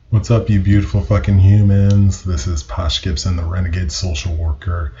What's up, you beautiful fucking humans? This is Posh Gibson, the Renegade Social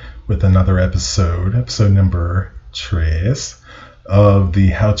Worker, with another episode number 3, of the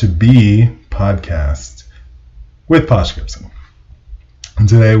How to Be podcast with Posh Gibson. And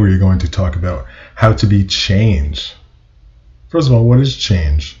today we're going to talk about how to be change. First of all, what is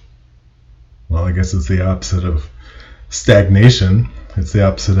change? Well, I guess it's the opposite of stagnation. It's the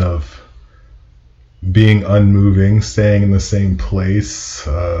opposite of being unmoving, staying in the same place.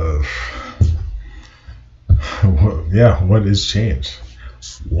 What is change?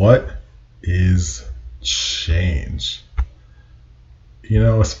 What is change?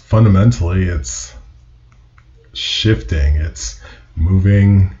 It's fundamentally, it's shifting. It's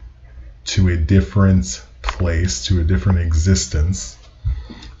moving to a different place, to a different existence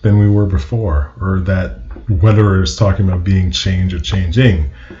than we were before, or that whether it's talking about being changed or changing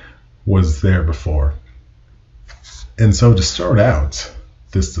was there before. And so to start out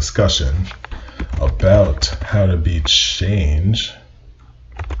this discussion about how to be change,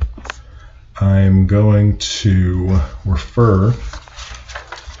 I'm going to refer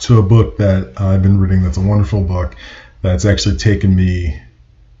to a book that I've been reading that's a wonderful book that's actually taken me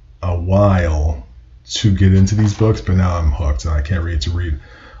a while to get into these books, but now I'm hooked and I can't wait to read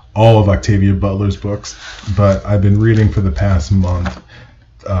all of Octavia Butler's books. But I've been reading for the past month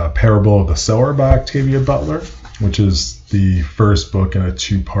Parable of the Sower by Octavia Butler, which is the first book in a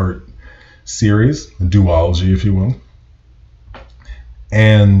 2-part series, a duology, if you will.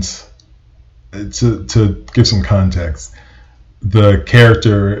 And to give some context, the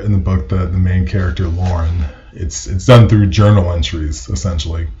character in the book, the main character, Lauren, it's done through journal entries,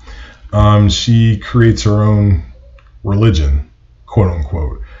 essentially. She creates her own religion, quote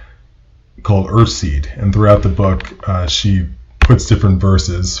unquote, called Earthseed. And throughout the book, she puts different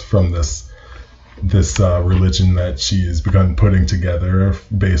verses from this religion that she has begun putting together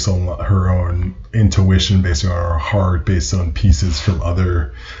based on her own intuition, based on her heart, based on pieces from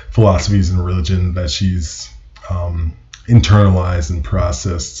other philosophies and religion that she's internalized and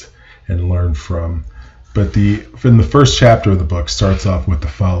processed and learned from. But in the first chapter of the book starts off with the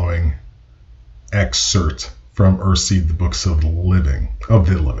following excerpt from Earthseed, the Books of the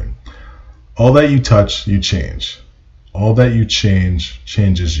Living. All that you touch, you change. All that you change,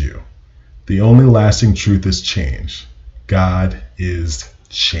 changes you. The only lasting truth is change. God is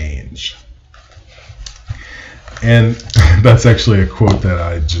change. And that's actually a quote that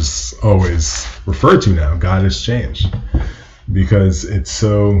I just always refer to now. God is change. Because it's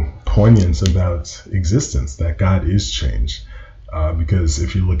so poignant about existence, that God is change. Because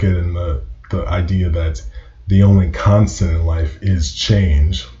if you look at it in the idea that the only constant in life is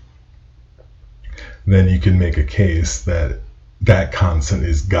change, then you can make a case that constant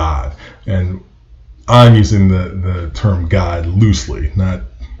is God. And I'm using the term God loosely, not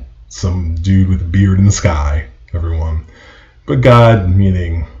some dude with a beard in the sky, everyone. But God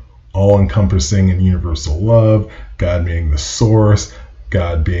meaning all-encompassing and universal love, God being the source,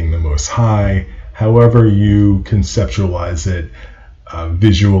 God being the most high. However you conceptualize it,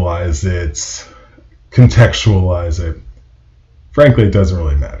 visualize it, contextualize it, frankly, it doesn't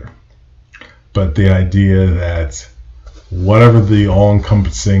really matter. But the idea that whatever the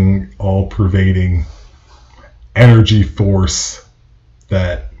all-encompassing, all-pervading energy force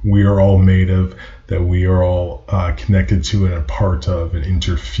that we are all made of, that we are all connected to and a part of and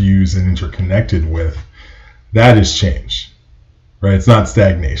interfused and interconnected with, that is change, right? It's not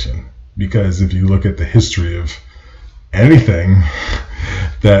stagnation. Because if you look at the history of anything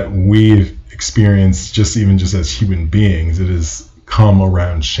that we've experienced, just as human beings, it has come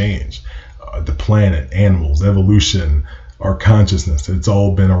around change. The planet, animals, evolution, our consciousness, it's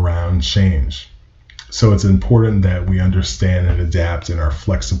all been around change. So it's important that we understand and adapt and are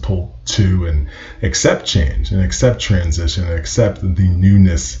flexible to and accept change and accept transition and accept the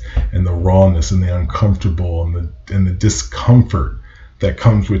newness and the rawness and the uncomfortable and the discomfort that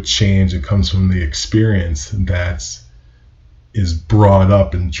comes with change. It comes from the experience that is brought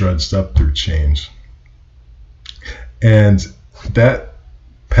up and dredged up through change. And that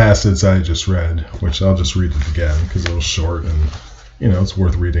passage I just read, which I'll just read it again because it was short and it's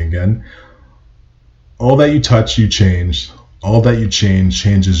worth reading again. All that you touch, you change. All that you change,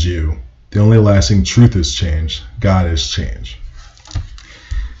 changes you. The only lasting truth is change. God is change.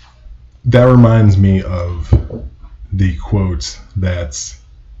 That reminds me of the quote that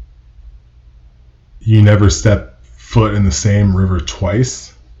you never step foot in the same river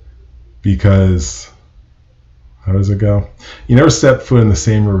twice, because how does it go? You never step foot in the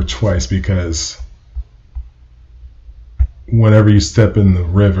same river twice, because whenever you step in the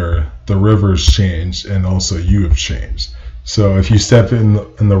river's changed and also you have changed. So if you step in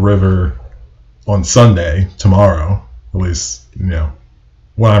the river on Sunday, tomorrow, at least,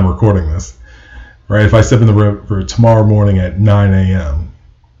 when I'm recording this, right? If I step in the river tomorrow morning at 9 a.m.,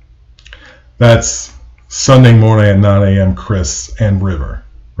 that's Sunday morning at 9 a.m. Chris and river,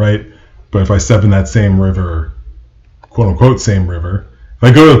 right? But if I step in that same river, quote unquote same river, if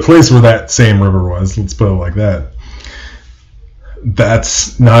I go to the place where that same river was, let's put it like that,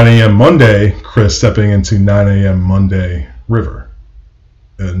 that's 9 a.m. Monday, Chris stepping into 9 a.m. Monday river.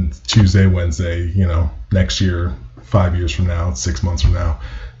 And Tuesday, Wednesday, next year, 5 years from now, 6 months from now,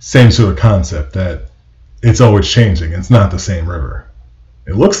 same sort of concept that it's always changing. It's not the same river.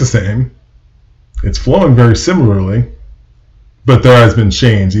 It looks the same. It's flowing very similarly, but there has been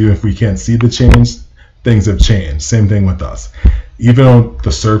change. Even if we can't see the change, things have changed. Same thing with us. Even on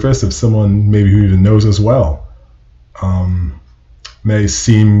the surface, if someone maybe who even knows us well, may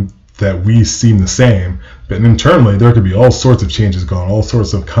seem that we seem the same, but internally there could be all sorts of changes going on, all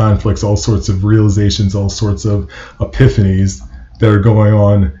sorts of conflicts, all sorts of realizations, all sorts of epiphanies that are going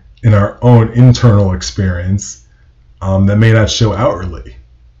on in our own internal experience that may not show outwardly.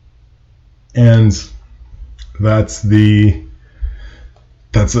 And that's one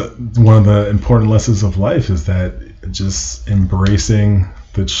of the important lessons of life, is that just embracing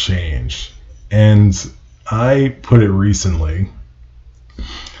the change. And I put it recently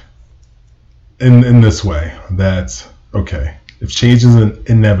in this way, that, okay, if change is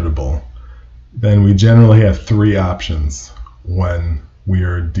inevitable, then we generally have three options when we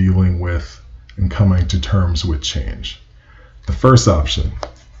are dealing with and coming to terms with change. The first option,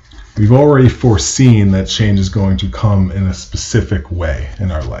 we've already foreseen that change is going to come in a specific way in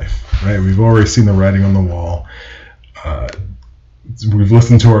our life, right? We've already seen the writing on the wall. We've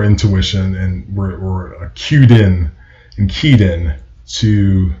listened to our intuition, and we're keyed in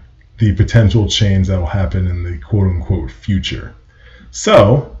to the potential change that will happen in the quote-unquote future.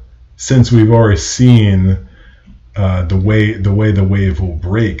 So, since we've already seen the way the wave will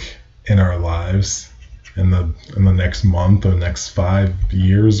break in our lives in the next month or next 5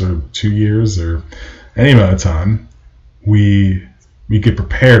 years or 2 years or any amount of time, we get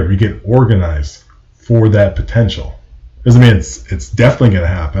prepared, we get organized for that potential. Doesn't mean it's definitely going to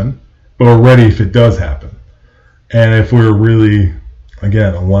happen, but we're ready if it does happen. And if we're really,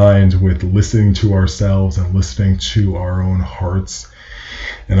 again, aligned with listening to ourselves and listening to our own hearts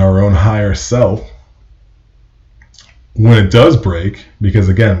and our own higher self, when it does break, because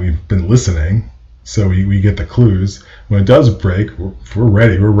again, we've been listening, so we get the clues. When it does break, we're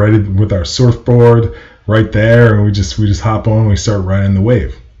ready. We're ready with our surfboard right there, and we just hop on and we start riding the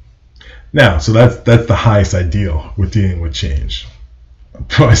wave. Now, so that's the highest ideal with dealing with change.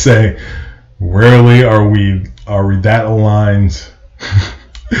 I say, rarely are we that aligned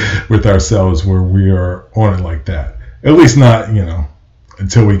with ourselves where we are on it like that. At least not,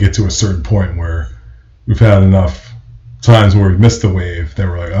 until we get to a certain point where we've had enough times where we've missed the wave that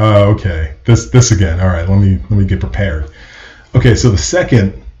we're like, oh, okay, this again. All right, let me get prepared. Okay, so the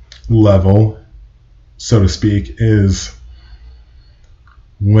second level, so to speak, is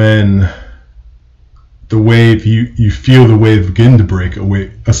when the wave, you feel the wave begin to break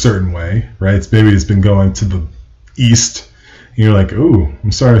away a certain way, right? Maybe it's been going to the east, and you're like, ooh,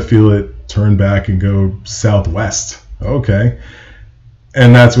 I'm starting to feel it turn back and go southwest. Okay.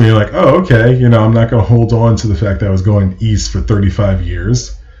 And that's when you're like, oh, okay, I'm not going to hold on to the fact that I was going east for 35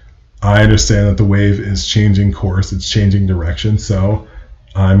 years. I understand that the wave is changing course, it's changing direction, so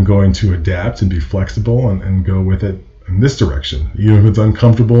I'm going to adapt and be flexible and go with it in this direction, even if it's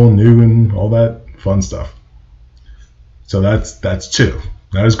uncomfortable and new and all that fun stuff. So that's two.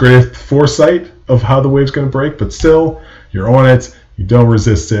 Not as great a foresight of how the wave's going to break, but still, you're on it, you don't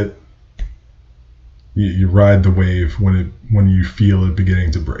resist it. You ride the wave when you feel it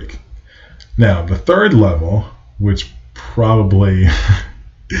beginning to break. Now, the third level, which probably,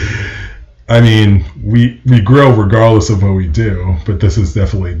 we grow regardless of what we do, but this is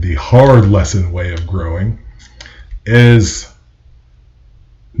definitely the hard lesson way of growing, is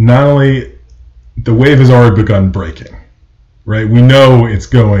not only the wave has already begun breaking, right? We know it's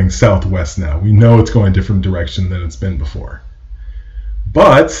going southwest now. We know it's going a different direction than it's been before.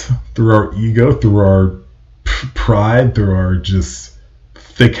 But through our ego, through our pride, through our just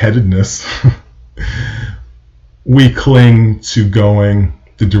thick-headedness, we cling to going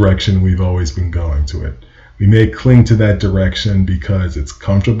the direction we've always been going to it. We may cling to that direction because it's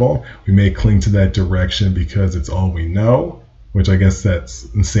comfortable. We may cling to that direction because it's all we know, which I guess that's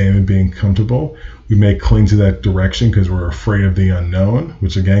the same as being comfortable. We may cling to that direction because we're afraid of the unknown,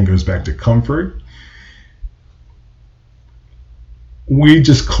 which again goes back to comfort. We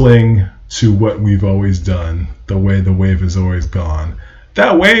just cling to what we've always done, the way the wave has always gone.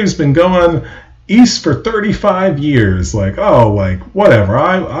 That wave's been going east for 35 years. Like, oh, like, whatever.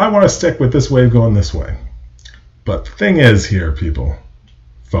 I want to stick with this wave going this way. But the thing is here, people,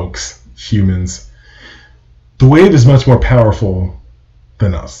 folks, humans, the wave is much more powerful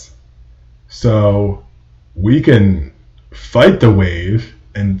than us. So we can fight the wave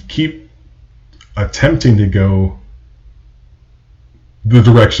and keep attempting to go the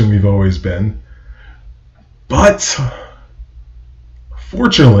direction we've always been. But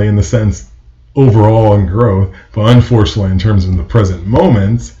fortunately, in the sense overall in growth, but unfortunately in terms of the present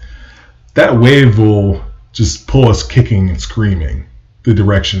moment, that wave will just pull us kicking and screaming the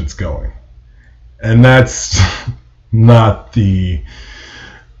direction it's going. And that's not the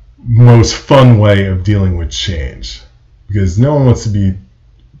most fun way of dealing with change, because no one wants to be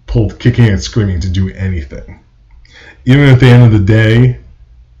pulled kicking and screaming to do anything. Even at the end of the day,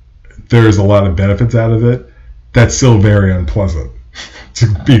 there's a lot of benefits out of it. That's still very unpleasant to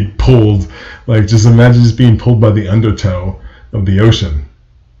be pulled. Like, just imagine just being pulled by the undertow of the ocean,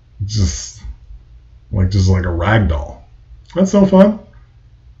 just like a rag doll. That's no fun.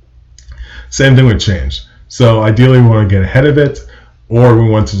 Same thing with change. So ideally we want to get ahead of it, or we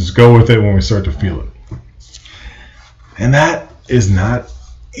want to just go with it when we start to feel it. And that is not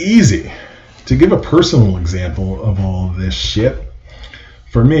easy. To give a personal example of all of this shit,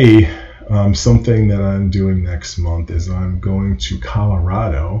 for me, something that I'm doing next month is I'm going to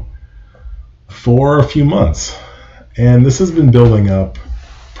Colorado for a few months. And this has been building up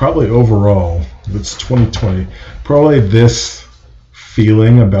probably overall, it's 2020, probably this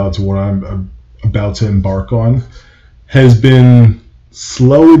feeling about what I'm about to embark on has been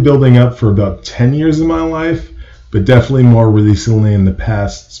slowly building up for about 10 years of my life, but definitely more recently in the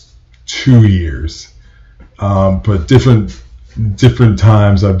past 2 years. But different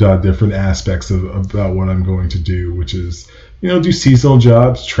times I've done different aspects about what I'm going to do, which is, do seasonal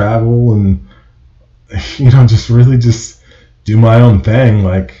jobs, travel, and, just do my own thing.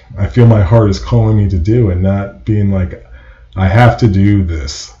 Like, I feel my heart is calling me to do, and not being like, I have to do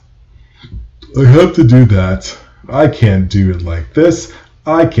this. I have to do that. I can't do it like this.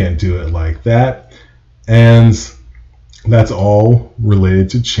 I can't do it like that. And that's all related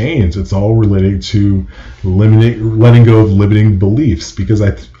to change. It's all related to letting go of limiting beliefs, because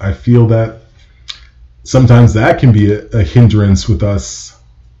I feel that sometimes that can be a hindrance with us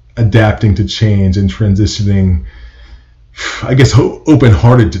adapting to change and transitioning, I guess,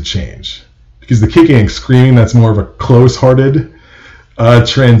 open-hearted to change. Because the kicking and screaming, that's more of a close-hearted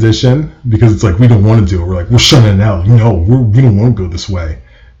transition, because it's like we don't want to do it. We're like, we're shutting it out. No, we don't want to go this way.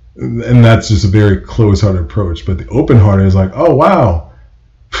 And that's just a very close-hearted approach. But the open-hearted is like, oh, wow,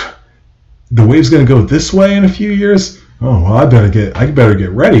 the wave's going to go this way in a few years? Oh, well, I better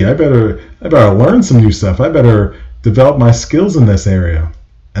get ready. I better learn some new stuff. I better develop my skills in this area.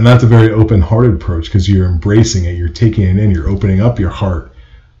 And that's a very open-hearted approach, because you're embracing it. You're taking it in. You're opening up your heart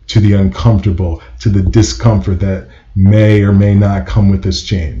to the uncomfortable, to the discomfort that may or may not come with this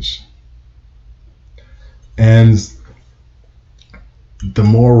change. And the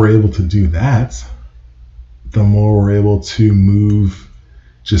more we're able to do that, the more we're able to move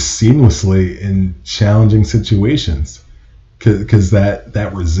just seamlessly in challenging situations. Because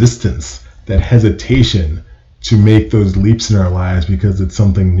that resistance, that hesitation to make those leaps in our lives because it's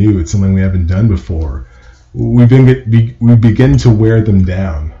something new, it's something we haven't done before, we begin to wear them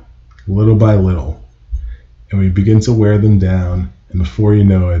down little by little. And we begin to wear them down, and before you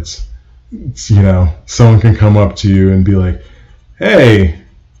know it, someone can come up to you and be like, hey,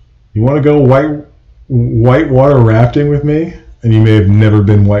 you want to go whitewater rafting with me? And you may have never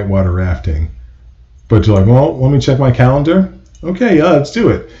been whitewater rafting, but you're like, well, let me check my calendar. Okay, yeah, let's do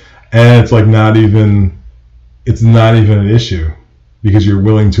it. And it's like it's not even an issue, because you're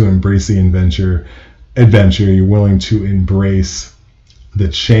willing to embrace the adventure. You're willing to embrace the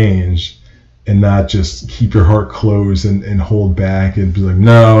change and not just keep your heart closed and hold back and be like,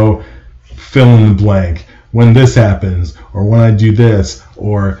 no, fill in the blank. When this happens, or when I do this,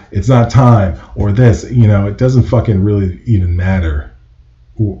 or it's not time, or this, it doesn't fucking really even matter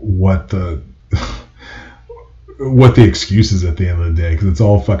what the excuse is at the end of the day, because it's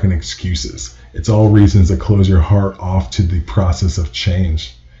all fucking excuses. It's all reasons to close your heart off to the process of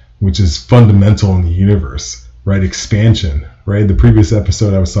change, which is fundamental in the universe, right? Expansion, right? The previous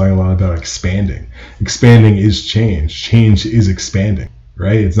episode I was talking a lot about expanding. Expanding is change. Change is expanding,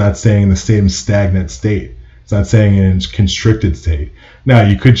 right? It's not staying in the same stagnant state. It's not staying in a constricted state. Now,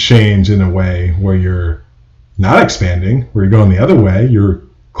 you could change in a way where you're not expanding, where you're going the other way. You're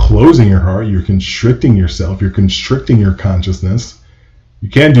closing your heart. You're constricting yourself. You're constricting your consciousness. You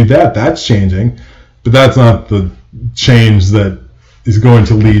can do that. That's changing. But that's not the change that is going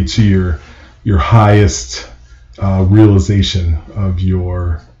to lead to your highest realization of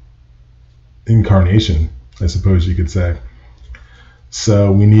your incarnation, I suppose you could say.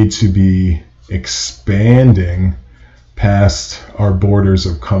 So we need to be expanding past our borders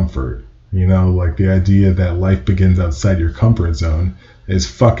of comfort. You know, like the idea that life begins outside your comfort zone is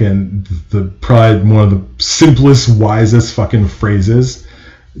fucking probably one of the simplest, wisest fucking phrases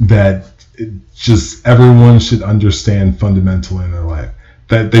that just everyone should understand fundamentally in their life.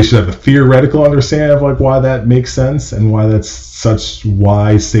 That they should have a theoretical understanding of like why that makes sense and why that's such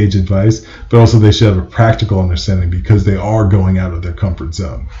wise sage advice, but also they should have a practical understanding because they are going out of their comfort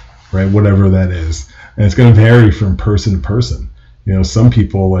zone, right? Whatever that is. And it's going to vary from person to person. You know, some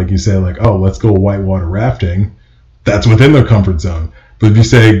people, like you say, like, oh, let's go whitewater rafting. That's within their comfort zone. But if you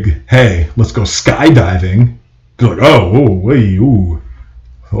say, hey, let's go skydiving, you're like, oh, wait, ooh.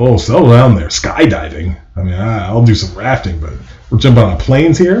 Oh, settle down there. Skydiving. I mean, I'll do some rafting, but we're jumping on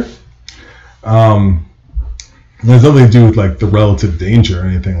planes here. It has nothing to do with like the relative danger or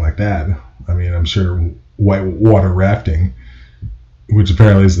anything like that. I mean, I'm sure whitewater rafting, which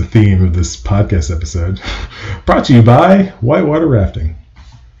apparently is the theme of this podcast episode, brought to you by whitewater rafting.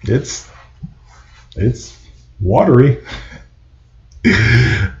 It's watery.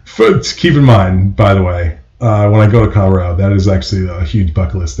 But keep in mind, by the way, when I go to Colorado, that is actually a huge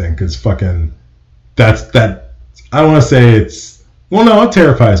bucket list thing because fucking that I don't want to say it's no, it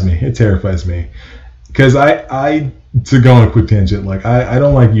terrifies me. It terrifies me because I to go on a quick tangent, like I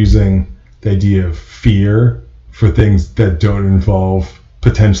don't like using the idea of fear for things that don't involve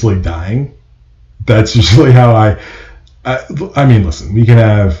potentially dying. That's usually how I mean, listen, we can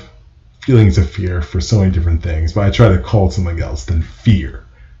have feelings of fear for so many different things, but I try to call it something else than fear,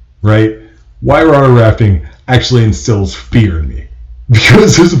 right? Whitewater rafting actually instills fear in me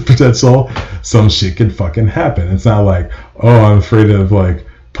because there's a potential some shit could fucking happen. It's not like, oh, I'm afraid of like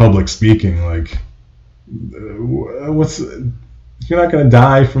public speaking. Like, you're not going to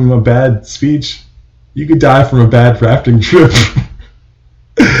die from a bad speech. You could die from a bad rafting trip.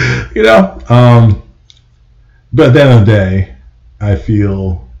 You know? But at the end of the day, I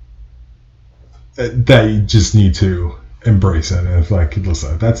feel that you just need to embrace it. And if like,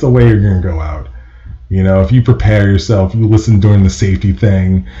 listen, that's the way you're going to go out. You know, if you prepare yourself, you listen during the safety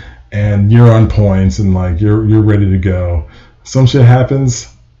thing, and you're on points and like you're ready to go, some shit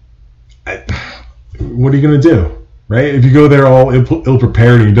happens. What are you going to do? Right? If you go there all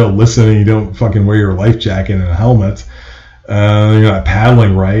ill-prepared and you don't listen and you don't fucking wear your life jacket and a helmet, you're not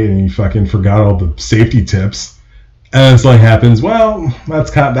paddling right and you fucking forgot all the safety tips, and something happens, well,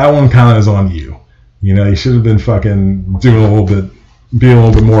 that one kind of is on you. You know, you should have been fucking being a little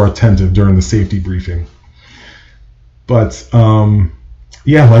bit more attentive during the safety briefing. But,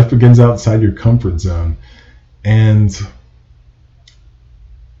 yeah, life begins outside your comfort zone. And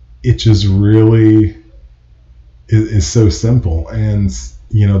it just really is so simple. And,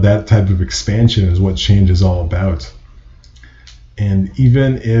 you know, that type of expansion is what change is all about. And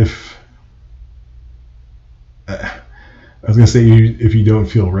even if, I was going to say if you don't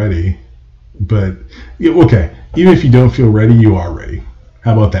feel ready, but, okay, even if you don't feel ready, you are ready.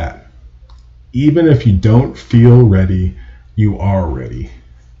 How about that? Even if you don't feel ready, you are ready.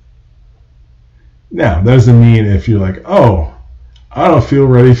 Now, that doesn't mean if you're like, oh, I don't feel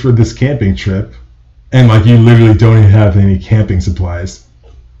ready for this camping trip, and like you literally don't even have any camping supplies,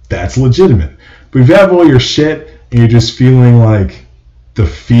 that's legitimate. But if you have all your shit and you're just feeling like the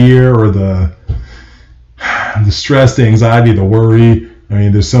fear or the stress, the anxiety, the worry, I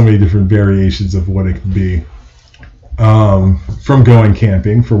mean, there's so many different variations of what it could be from going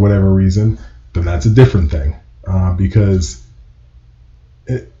camping for whatever reason, then that's a different thing because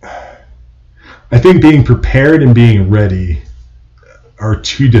I think being prepared and being ready are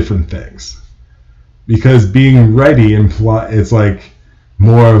two different things. Because being ready it's like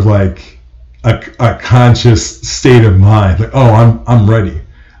more of like a conscious state of mind, like, oh, I'm ready,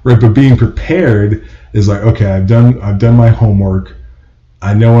 right? But being prepared is like, okay, I've done my homework.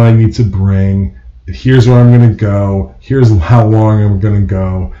 I know what I need to bring. Here's where I'm going to go. Here's how long I'm going to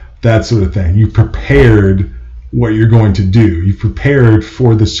go. That sort of thing. You prepared what you're going to do. You prepared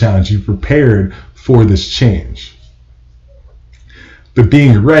for this challenge. You prepared for this change. But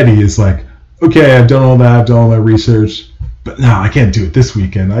being ready is like, okay, I've done all that. I've done all that research. But no, I can't do it this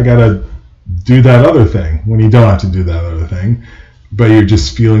weekend. I got to do that other thing when you don't have to do that other thing. But you're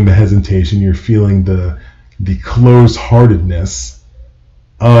just feeling the hesitation. You're feeling the closed-heartedness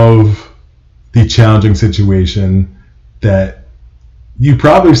of the challenging situation that you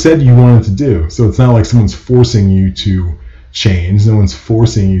probably said you wanted to do. So it's not like someone's forcing you to change. No one's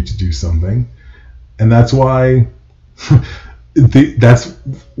forcing you to do something. And that's why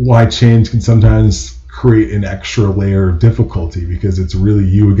change can sometimes create an extra layer of difficulty, because it's really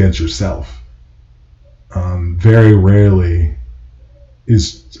you against yourself. Very rarely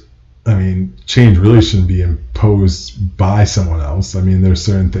change really shouldn't be imposed by someone else. I mean, there's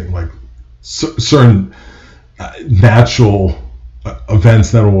certain things like certain natural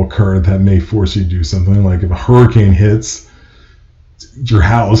events that will occur that may force you to do something. Like if a hurricane hits your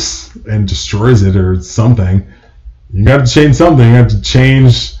house and destroys it or something, you got to change something. You have to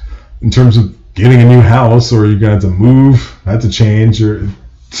change in terms of getting a new house, or you got to move. Have to change. Or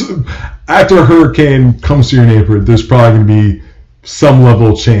after a hurricane comes to your neighborhood, there's probably going to be some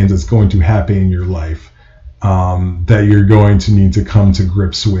level of change that's going to happen in your life that you're going to need to come to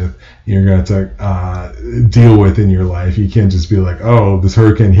grips with. You're going to have to deal with in your life. You can't just be like, oh, this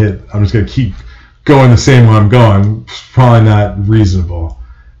hurricane hit, I'm just going to keep going the same way I'm going. It's probably not reasonable.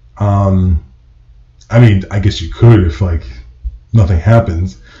 I mean, I guess you could if like nothing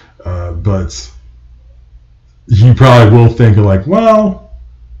happens, but you probably will think of like, well,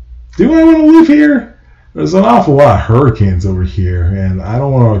 do I want to live here? There's an awful lot of hurricanes over here, and I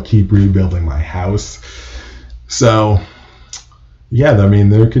don't want to keep rebuilding my house. So, yeah, I mean,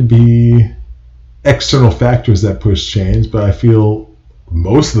 there could be external factors that push change, but I feel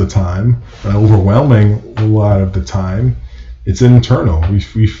most of the time, an overwhelming a lot of the time, it's internal. We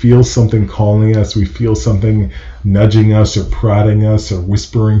feel something calling us. We feel something nudging us or prodding us or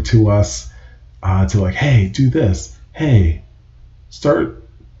whispering to us to like, hey, do this. Hey, start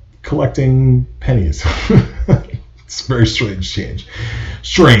collecting pennies. It's a very strange change.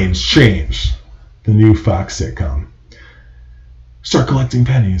 Strange change. The new Fox sitcom. Start collecting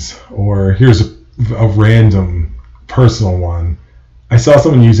pennies. Or here's a random personal one. I saw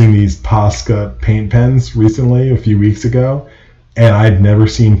someone using these Posca paint pens recently, a few weeks ago, and I'd never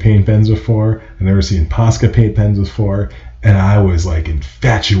seen paint pens before. I'd never seen Posca paint pens before, and I was like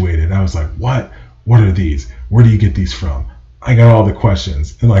infatuated. I was like, what? What are these? Where do you get these from? I got all the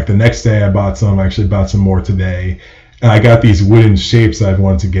questions. And like the next day I bought some. I actually bought some more today. And I got these wooden shapes I've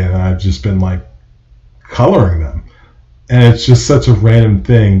wanted to get, and I've just been like coloring them. And it's just such a random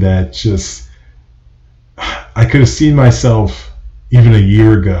thing that just, I could have seen myself even a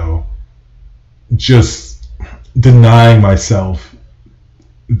year ago just denying myself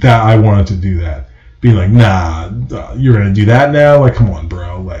that I wanted to do that. Being like, nah, you're gonna do that now? Like, come on,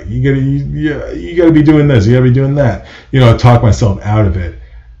 bro. Like, you gotta be doing this. You gotta be doing that. You know, talk myself out of it.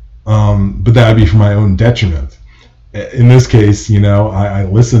 But that would be for my own detriment. In this case, you know, I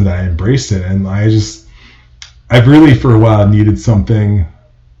listened, I embraced it, and I've really for a while needed something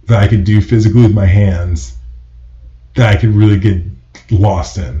that I could do physically with my hands that I could really get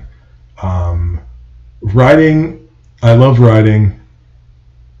lost in. Writing, I love writing,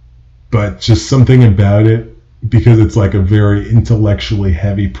 but just something about it, because it's like a very intellectually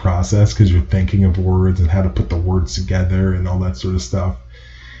heavy process, because you're thinking of words and how to put the words together and all that sort of stuff.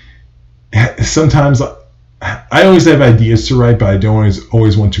 Sometimes I always have ideas to write, but I don't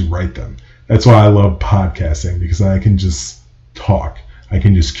always want to write them. That's why I love podcasting, because I can just talk. I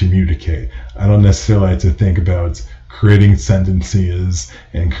can just communicate. I don't necessarily have to think about creating sentences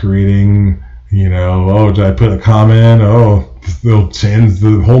and creating, you know, oh, did I put a comma in? Oh, they'll change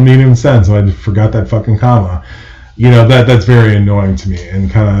the whole meaning of the sentence. So I forgot that fucking comma. You know, that's very annoying to me and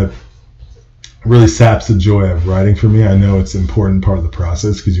kind of really saps the joy of writing for me. I know it's an important part of the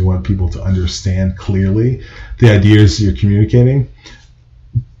process because you want people to understand clearly the ideas you're communicating.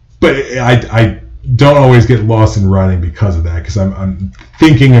 But I don't always get lost in writing because of that, because I'm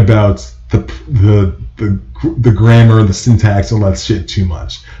thinking about the grammar, the syntax, all that shit too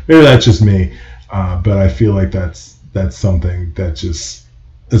much. Maybe that's just me, but I feel like that's something that just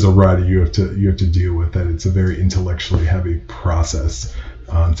as a writer you have to deal with. That it's a very intellectually heavy process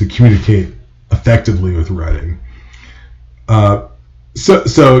to communicate effectively with writing.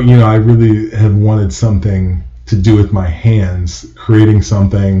 So you know, I really have wanted something to do with my hands, creating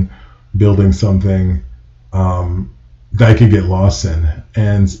something, building something that I could get lost in.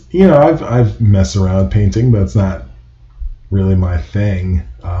 And you know, I've messed around painting, but it's not really my thing.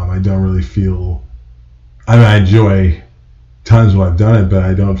 I don't really feel. I mean, I enjoy times when I've done it, but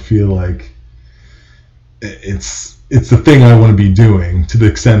I don't feel like it's the thing I want to be doing to the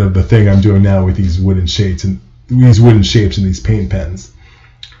extent of the thing I'm doing now with these wooden shapes and these paint pens.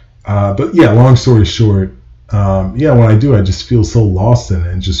 But yeah, long story short, when I do, I just feel so lost in it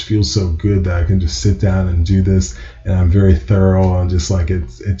and just feels so good that I can just sit down and do this, and I'm very thorough and just like it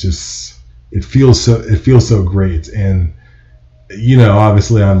feels so great. And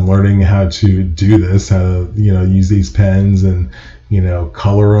obviously I'm learning how to do this, how to, use these pens and,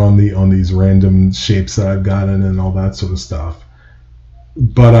 color on these random shapes that I've gotten and all that sort of stuff.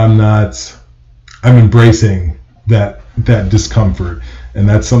 But I'm embracing that discomfort. And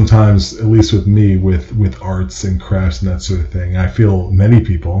that's sometimes, at least with me, with arts and crafts and that sort of thing, I feel many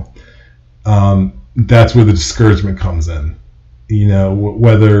people, that's where the discouragement comes in.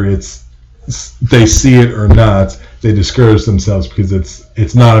 Whether it's they see it or not, they discourage themselves because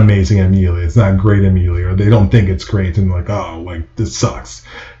it's not amazing immediately, it's not great immediately, or they don't think it's great and like, oh, like this sucks,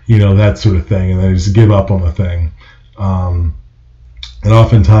 that sort of thing, and they just give up on the thing. And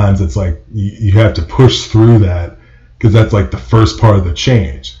oftentimes it's like you have to push through that, because that's like the first part of the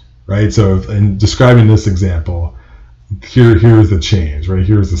change, right? So in describing this example, here's the change, right?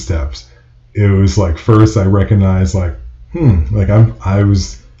 Here's the steps. It was like, first I recognized like, like I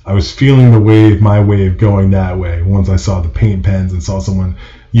was feeling my wave going that way once I saw the paint pens and saw someone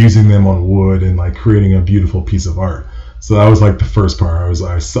using them on wood and like creating a beautiful piece of art. So that was like the first part.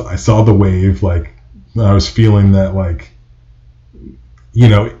 I saw the wave, like I was feeling that, like,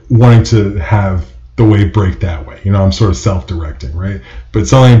 wanting to have the wave break that way. I'm sort of self-directing, right? But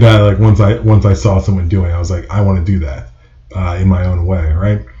something about it, like once I saw someone doing it, I was like, I want to do that in my own way,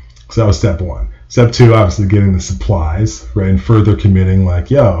 right? So that was step one. Step two, obviously getting the supplies, right? And further committing,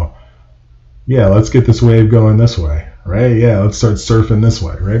 like, yeah, let's get this wave going this way, right? Yeah, let's start surfing this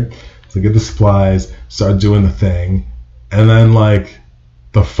way, right? So get the supplies, start doing the thing. And then, like,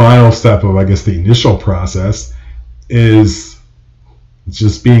 the final step of, I guess, the initial process is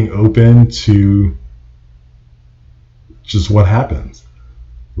just being open to just what happens,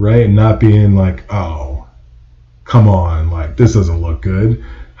 right? And not being like, oh, come on, like, this doesn't look good.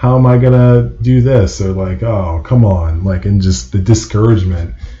 How am I gonna do this? Or like, oh, come on, like, and just the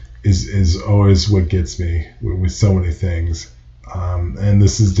discouragement is always what gets me with so many things. And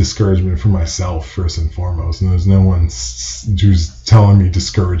this is discouragement for myself first and foremost. And there's no one who's telling me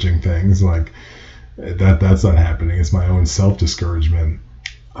discouraging things, like that's not happening. It's my own self-discouragement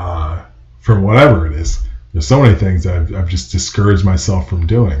from whatever it is. There's so many things that I've just discouraged myself from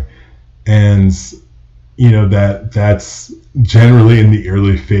doing, and that's generally in the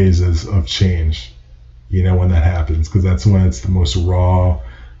early phases of change, when that happens, because that's when it's the most raw,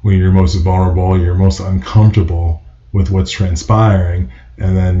 when you're most vulnerable, you're most uncomfortable with what's transpiring,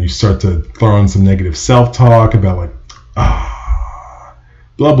 and then you start to throw in some negative self-talk about like,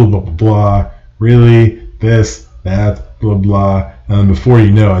 blah, blah, blah, blah, blah, really, this, that, blah, blah, and then before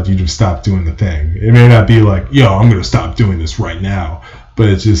you know it, you just stop doing the thing. It may not be like, yo, I'm going to stop doing this right now, but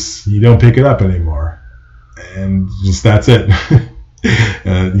it's just, you don't pick it up anymore. And just that's it.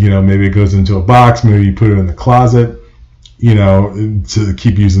 Maybe it goes into a box, maybe you put it in the closet, to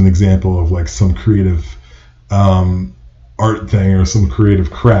keep using the example of like some creative art thing or some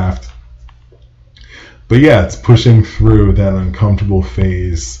creative craft. But yeah, it's pushing through that uncomfortable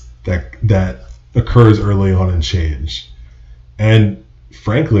phase that occurs early on in change. And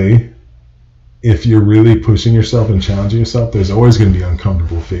frankly, if you're really pushing yourself and challenging yourself, there's always going to be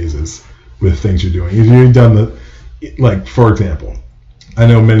uncomfortable phases with things you're doing. If you've done like, for example, I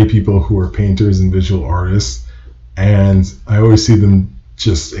know many people who are painters and visual artists, and I always see them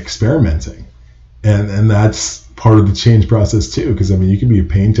just experimenting. And that's part of the change process too, because I mean, you can be a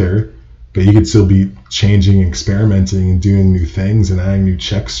painter, but you could still be changing, experimenting, and doing new things and adding new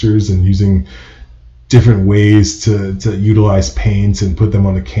textures and using different ways to utilize paints and put them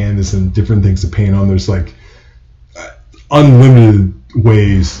on the canvas and different things to paint on. There's like unlimited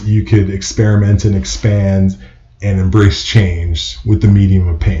ways you could experiment and expand and embrace change with the medium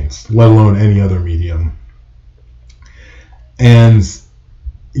of paints, let alone any other medium. And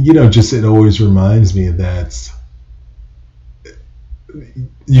just it always reminds me that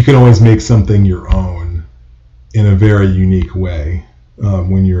you can always make something your own in a very unique way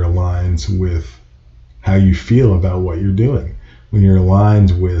when you're aligned with how you feel about what you're doing, when you're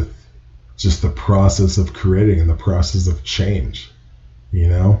aligned with just the process of creating and the process of change.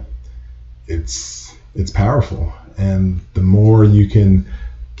 It's powerful, and the more you can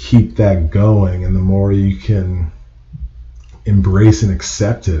keep that going and the more you can embrace and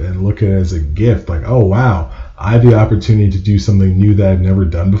accept it and look at it as a gift, like, oh wow, I have the opportunity to do something new that I've never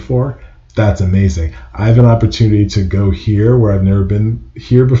done before. That's amazing. I have an opportunity to go here where I've never been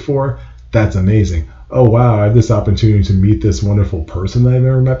here before. That's amazing. Oh wow, I have this opportunity to meet this wonderful person that I've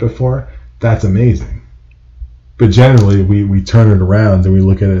never met before. That's amazing. But generally we turn it around and we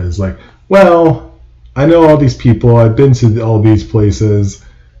look at it as like, well, I know all these people, I've been to all these places,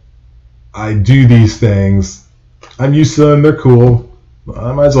 I do these things, I'm used to them, they're cool,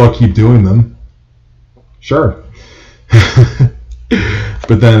 I might as well keep doing them. Sure.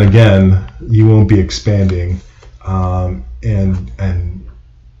 But then again, you won't be expanding and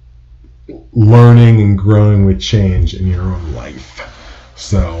learning and growing with change in your own life.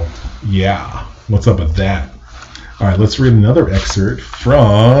 So, yeah, what's up with that? All right, let's read another excerpt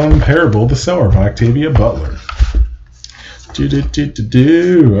from Parable the Sower by Octavia Butler.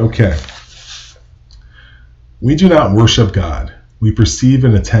 Okay. We do not worship God. We perceive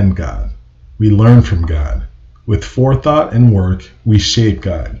and attend God. We learn from God. With forethought and work, we shape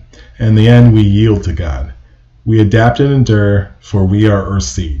God. And in the end, we yield to God. We adapt and endure, for we are earth's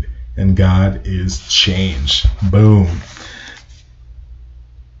seed, and God is change. Boom.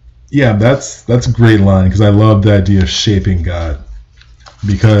 Yeah, that's a great line, because I love the idea of shaping God.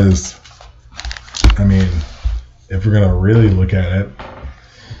 Because, I mean, if we're going to really look at it,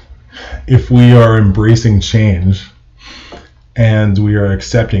 if we are embracing change and we are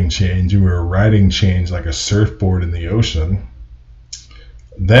accepting change, we are riding change like a surfboard in the ocean,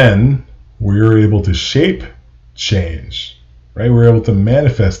 then we're able to shape change, right? We're able to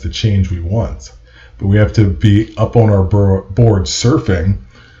manifest the change we want. But we have to be up on our board surfing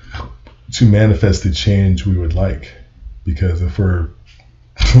to manifest the change we would like. Because if we're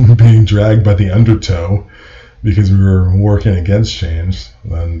being dragged by the undertow because we were working against change,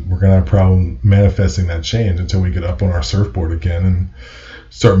 then we're going to have a problem manifesting that change until we get up on our surfboard again and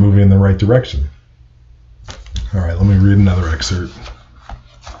start moving in the right direction. All right, let me read another excerpt.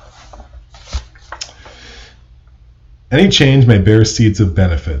 Any change may bear seeds of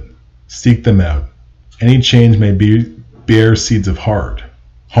benefit. Seek them out. Any change may bear seeds of harm.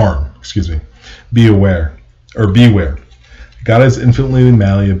 Beware. God is infinitely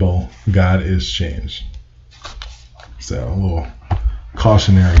malleable. God is change. So a little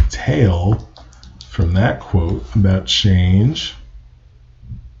cautionary tale from that quote about change.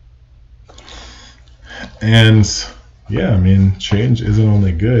 And yeah, I mean, change isn't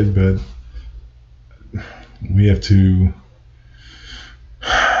only good, but we have to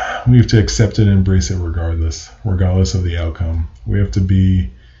accept it and embrace it regardless of the outcome. We have to be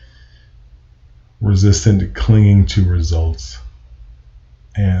resistant to clinging to results.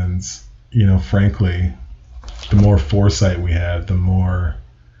 And, frankly, the more foresight we have, the more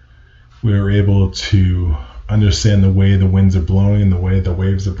we are able to understand the way the winds are blowing and the way the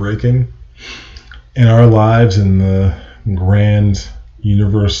waves are breaking in our lives and the grand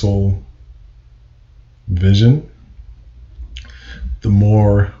universal vision, the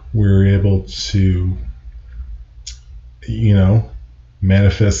more we're able to,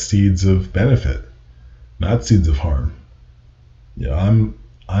 manifest seeds of benefit, not seeds of harm. I'm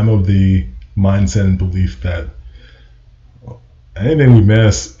of the mindset and belief that anything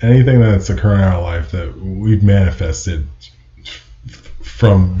that's occurring in our life that we've manifested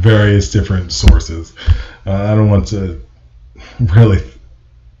from various different sources. I don't want to really,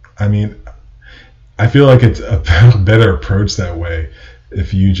 I feel like it's a better approach that way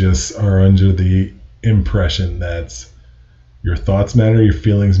if you just are under the impression that your thoughts matter, your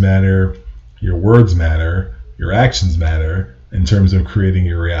feelings matter, your words matter, your actions matter in terms of creating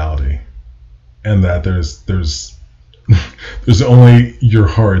your reality. And that there's only your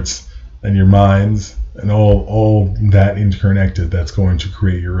hearts and your minds and all that interconnected that's going to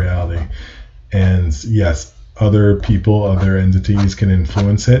create your reality. And yes, other people, other entities can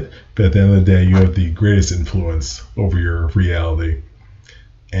influence it, but at the end of the day, you have the greatest influence over your reality.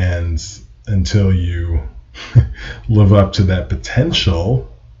 And until you live up to that potential,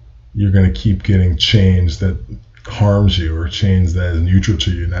 you're going to keep getting change that harms you or change that is neutral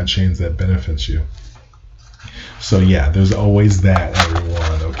to you, not change that benefits you. So yeah, there's always that,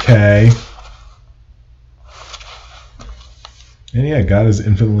 everyone, okay? And yeah, God is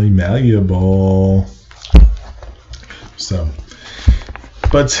infinitely malleable. So,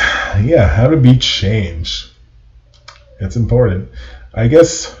 but yeah, how to beat change. It's important. I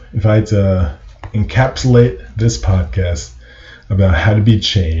guess if I had to encapsulate this podcast about how to beat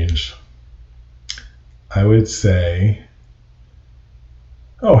change, I would say,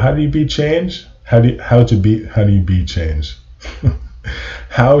 how do you beat change? How do you beat change?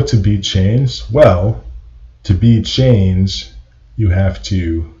 How to beat change? Well, to beat change, you have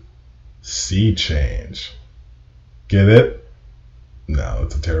to see change. Get it? No,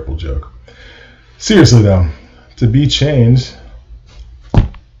 it's a terrible joke. Seriously though, to beat change,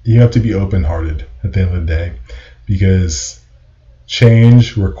 you have to be open-hearted at the end of the day, because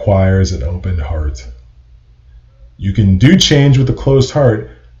change requires an open heart. You can do change with a closed heart,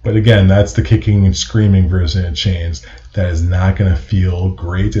 but again, that's the kicking and screaming version of change that is not going to feel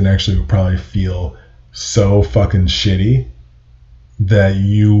great and actually will probably feel so fucking shitty that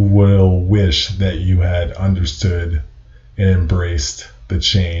you will wish that you had understood and embraced the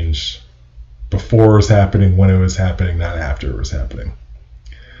change before it was happening, when it was happening, not after it was happening.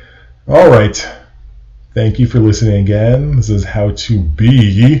 All right. Thank you for listening again. This is How to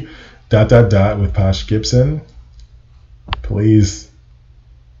Be ... with Posh Gibson. Please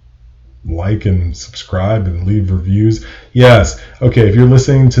like and subscribe and leave reviews. Yes. Okay. If you're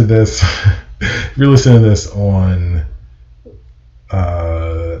listening to this, on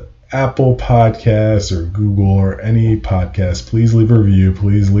Apple Podcasts or Google or any podcast, please leave a review.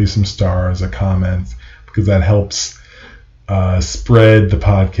 Please leave some stars, a comment, because that helps spread the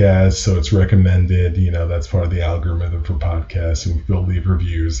podcast so it's recommended. That's part of the algorithm for podcasts, and we'll leave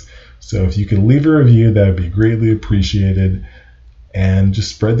reviews. So if you could leave a review, that would be greatly appreciated. And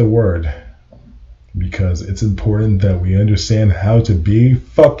just spread the word, because it's important that we understand how to be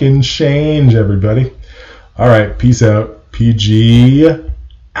fucking change, everybody. All right, peace out. PG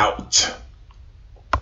out.